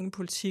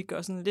udlændingepolitik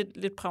og sådan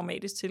lidt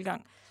pragmatisk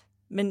tilgang.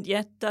 Men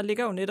ja, der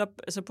ligger jo netop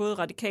både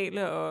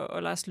Radikale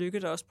og Lars Løkke,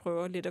 der også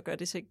prøver lidt at gøre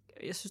det. Så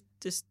jeg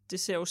synes, det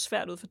ser jo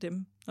svært ud for dem.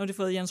 Nu har de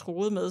fået Jens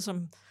Rohde med,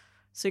 som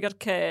sikkert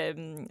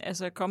kan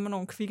komme med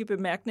nogle kvikke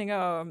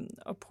bemærkninger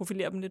og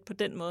profilere dem lidt på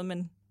den måde.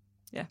 Men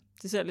ja,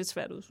 det ser lidt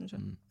svært ud, synes jeg.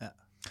 Ja,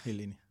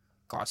 helt enig.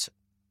 Godt.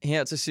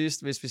 Her til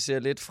sidst, hvis vi ser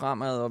lidt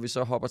fremad, og vi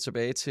så hopper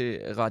tilbage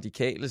til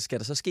Radikale, skal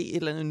der så ske et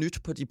eller andet nyt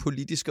på de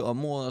politiske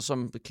områder,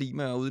 som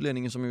klima og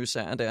udlændinge, som jo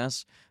især er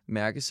deres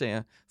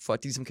mærkesager, for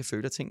at de ligesom kan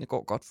føle, at tingene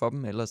går godt for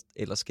dem,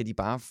 eller skal de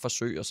bare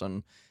forsøge at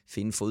sådan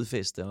finde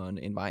fodfæste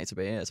og en vej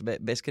tilbage? Altså,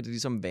 hvad skal det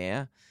ligesom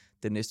være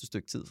det næste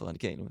stykke tid for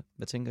Radikale?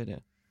 Hvad tænker I der?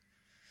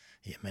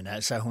 Jamen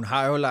altså, hun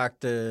har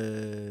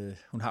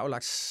jo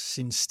lagt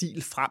sin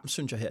stil frem,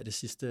 synes jeg, her de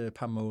sidste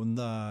par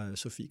måneder,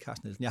 Sofie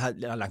Carsten Nielsen. Jeg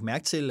har lagt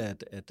mærke til,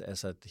 at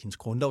hendes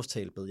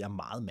grundlovstale bed jeg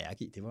meget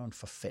mærke i. Det var jo en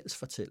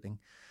forfaldsfortælling.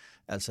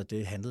 Altså,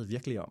 det handlede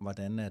virkelig om,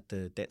 hvordan at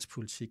dansk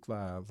politik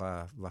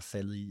var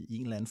faldet i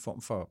en eller anden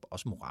form for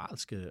også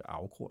moralske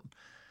afgrund.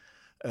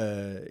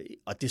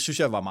 Og det synes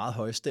jeg var meget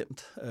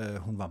højstemt.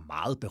 Hun var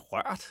meget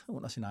berørt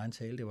under sin egen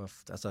tale.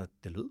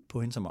 Det lød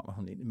på hende, som om at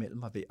hun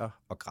indimellem var ved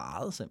at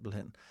græde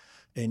simpelthen.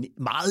 En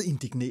meget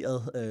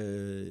indigneret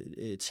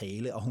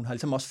tale, og hun har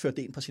ligesom også ført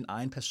det ind på sin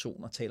egen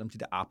person og talt om de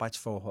der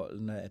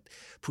arbejdsforholdene, at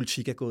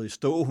politik er gået i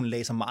stå. Hun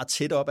læser meget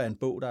tæt op af en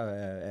bog, der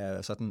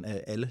er sådan,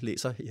 alle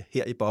læser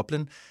her i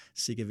boblen,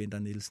 Sigge Winther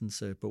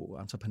Nielsens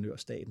bog,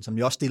 Entreprenørstaten, som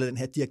jo også stiller den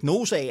her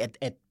diagnose af,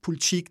 at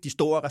politik, de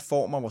store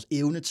reformer, vores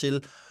evne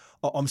til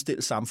at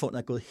omstille samfundet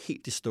er gået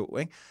helt i stå,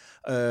 ikke?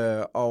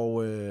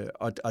 Og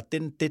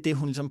det er det,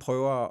 hun ligesom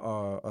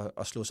prøver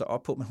at slå sig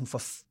op på, men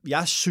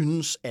jeg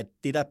synes, at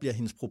det, der bliver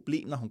hendes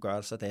problem, når hun gør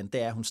det sådan,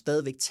 det er, at hun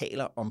stadigvæk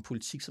taler om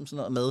politik som sådan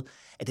noget med,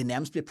 at det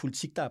nærmest bliver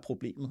politik, der er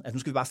problemet. Altså nu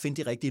skal vi bare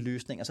finde de rigtige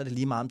løsninger, så er det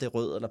lige meget, om det er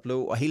rød eller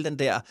blå, og hele den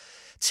der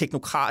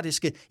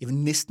teknokratiske, jeg vil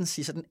næsten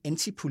sige sådan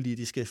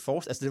antipolitiske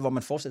altså det, hvor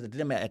man fortsætter det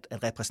der med,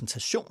 at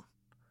repræsentation,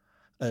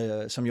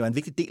 som jo er en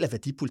vigtig del af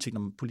værdipolitik,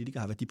 når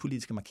politikere har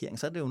værdipolitiske markeringer,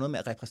 så er det jo noget med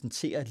at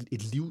repræsentere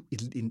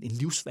en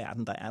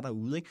livsverden, der er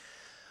derude, ikke?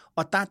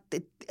 Og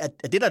det,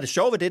 der er det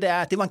sjove ved det, er,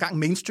 at det var engang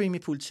mainstream i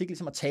politik,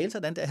 ligesom at tale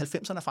sådan der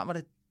 90'erne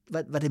frem,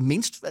 var det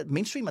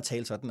mainstream at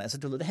tale sådan. Altså,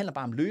 du ved, det handler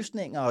bare om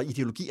løsninger, og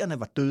ideologierne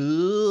var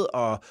døde,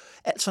 og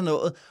alt sådan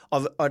noget.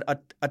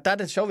 Og der er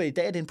det sjove ved i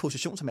dag, at det er en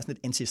position, som er sådan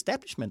lidt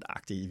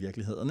anti-establishment-agtig i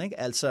virkeligheden, ikke?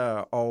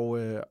 Altså, og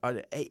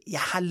jeg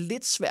har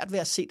lidt svært ved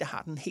at se, at det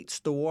har den helt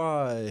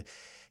store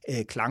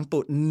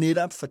klangbund,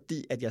 netop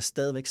fordi, at jeg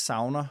stadigvæk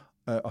savner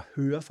at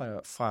høre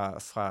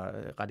fra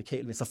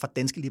Radikale Venstre, fra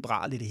danske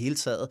liberale i det hele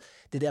taget,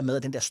 det der med,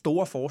 at den der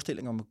store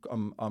forestilling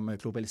om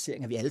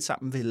globalisering, at vi alle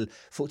sammen vil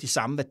få de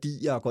samme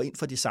værdier og gå ind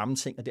for de samme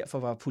ting, og derfor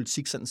var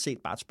politik sådan set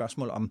bare et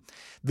spørgsmål om,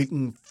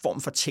 hvilken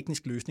form for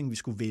teknisk løsning vi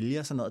skulle vælge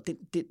og sådan noget.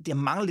 Det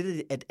mangler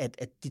lidt,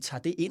 at de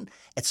tager det ind,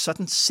 at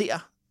sådan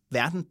ser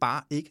verden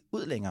bare ikke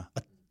ud længere.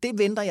 Og det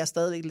venter jeg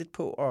stadig lidt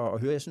på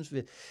at høre. Jeg synes,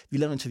 vi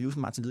lavede en interview med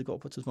Martin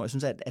Lidegaard på et tidspunkt. Jeg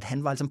synes, at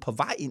han var ligesom på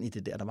vej ind i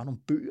det der. Der var nogle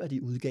bøger,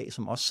 de udgav,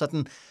 som også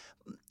sådan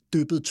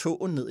dyppede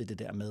tåen ned i det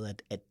der med,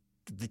 at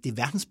det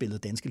verdensbillede,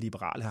 danske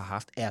liberale har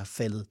haft, er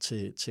faldet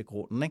til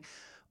grunden, ikke?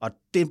 Og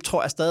det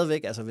tror jeg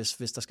stadigvæk, altså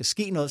hvis der skal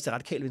ske noget, hvis det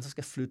radikale venstre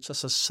skal flytte sig,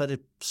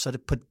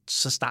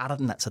 så starter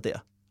den altså der.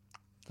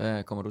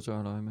 Hvad kommer du til at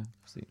holde øje med,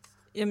 Stine?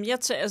 Jamen,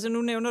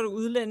 nu nævner du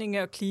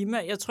udlændinge og klima.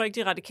 Jeg tror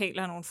ikke, de radikale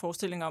har nogen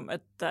forestilling om,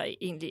 at der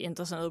egentlig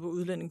ændrer sig noget på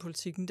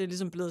udlændingepolitikken. Det er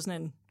ligesom blevet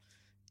sådan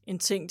en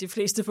ting. De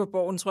fleste på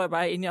borgen tror jeg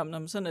bare er enige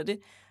om, sådan er det.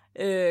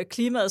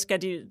 Klimaet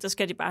der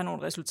skal de bare have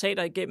nogle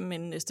resultater igennem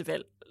inden næste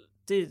valg.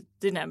 Det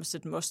er nærmest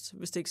et must,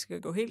 hvis det ikke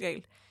skal gå helt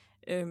galt.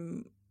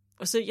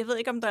 Og så jeg ved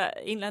ikke, om der er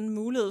en eller anden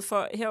mulighed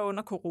for, her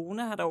under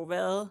corona har der jo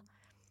været,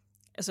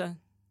 altså,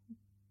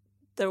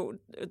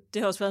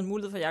 det har også været en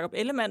mulighed for Jakob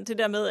Ellemann, det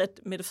der med, at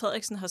Mette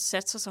Frederiksen har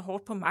sat sig så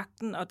hårdt på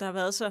magten, og der har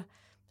været så,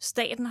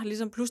 staten har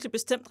ligesom pludselig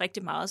bestemt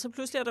rigtig meget, så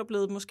pludselig er der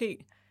blevet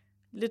måske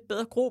lidt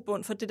bedre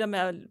grobund for det der med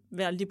at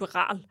være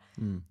liberal.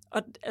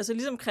 Og altså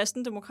ligesom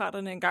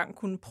kristendemokraterne engang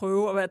kunne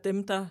prøve at være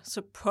dem, der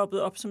så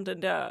poppede op som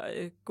den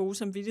der gode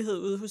samvittighed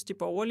ude hos de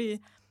borgerlige.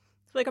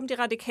 Jeg ved ikke, om de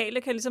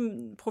radikale kan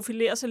ligesom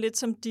profilere sig lidt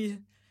som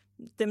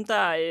dem,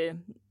 der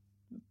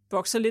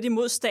bokser lidt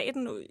imod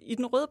staten i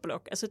den røde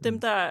blok. Altså dem,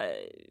 der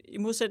i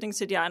modsætning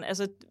til de andre,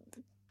 altså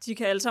de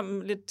kan alle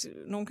sammen lidt,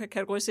 nogen kan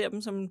kategorisere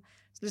dem som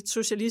lidt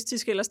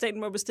socialistiske, eller staten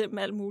må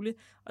bestemme alt muligt.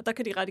 Og der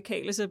kan de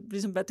radikale så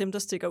ligesom være dem, der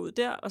stikker ud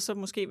der, og så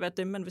måske være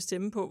dem, man vil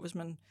stemme på, hvis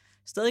man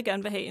stadig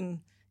gerne vil have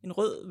en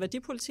rød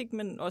værdipolitik,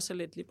 men også er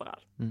lidt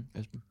liberal.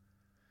 Esben?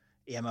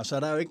 Jamen, så er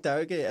der jo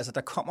ikke, altså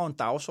der kommer en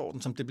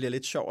dagsorden, som det bliver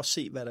lidt sjovt at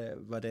se,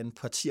 hvordan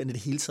partierne i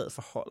det hele taget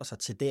forholder sig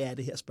til. Det er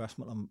det her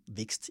spørgsmål om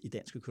vækst i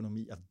dansk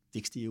økonomi og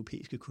vækst i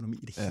europæisk økonomi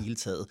i det hele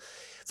taget.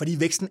 Fordi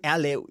væksten er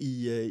lav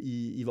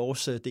i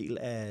vores del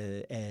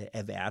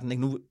af verden.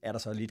 Ikke? Nu er der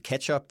så lidt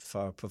catch-up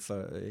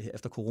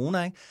efter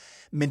corona, ikke?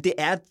 Men det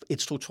er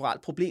et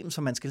strukturelt problem,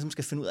 som man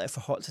skal finde ud af at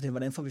forholde sig til.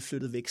 Hvordan får vi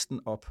flyttet væksten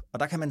op? Og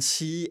der kan man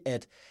sige,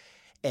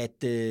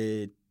 at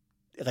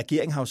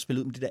regeringen har jo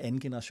spillet ud med de der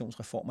anden generations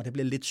reformer. Det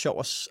bliver lidt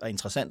sjovt og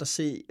interessant at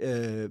se,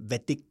 hvad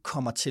det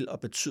kommer til at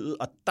betyde.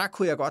 Og der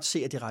kunne jeg godt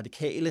se, at de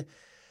radikale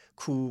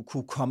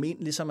kunne komme ind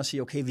ligesom at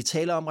sige, okay, vi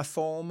taler om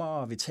reformer,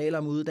 og vi taler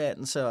om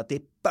uddannelse, og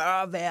det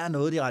bør være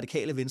noget, de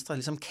radikale venstre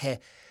ligesom kan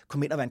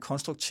komme ind og være en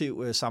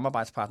konstruktiv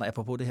samarbejdspartner,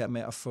 apropos det her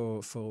med at få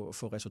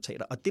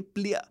resultater. Og det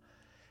bliver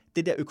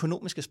det der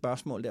økonomiske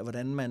spørgsmål der,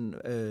 hvordan man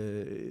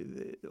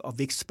og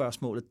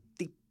vækstspørgsmålet,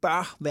 det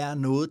bør være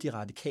noget, de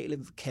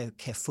radikale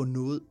kan få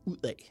noget ud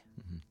af.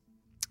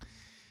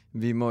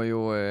 Mm-hmm. Vi må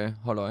jo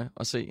holde øje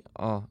og se,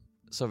 og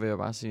så vil jeg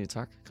bare sige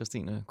tak,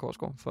 Christine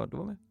Korsgaard, for at du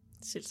var med.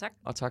 Selv tak.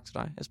 Og tak til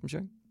dig, Esben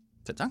Schøring.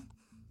 Selv tak.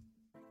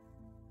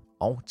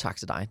 Og tak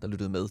til dig, der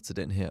lyttede med til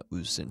den her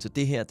udsendelse.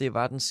 Det her, det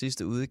var den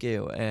sidste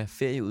udgave af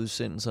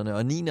ferieudsendelserne,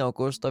 og 9.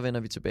 august, der vender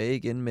vi tilbage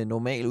igen med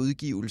normal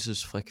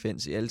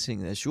udgivelsesfrekvens i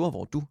Altinget Azure,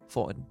 hvor du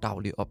får en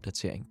daglig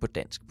opdatering på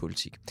dansk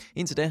politik.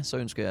 Indtil da, så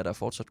ønsker jeg dig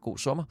fortsat god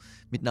sommer.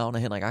 Mit navn er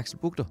Henrik Axel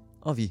Bugter,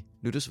 og vi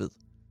lyttes ved.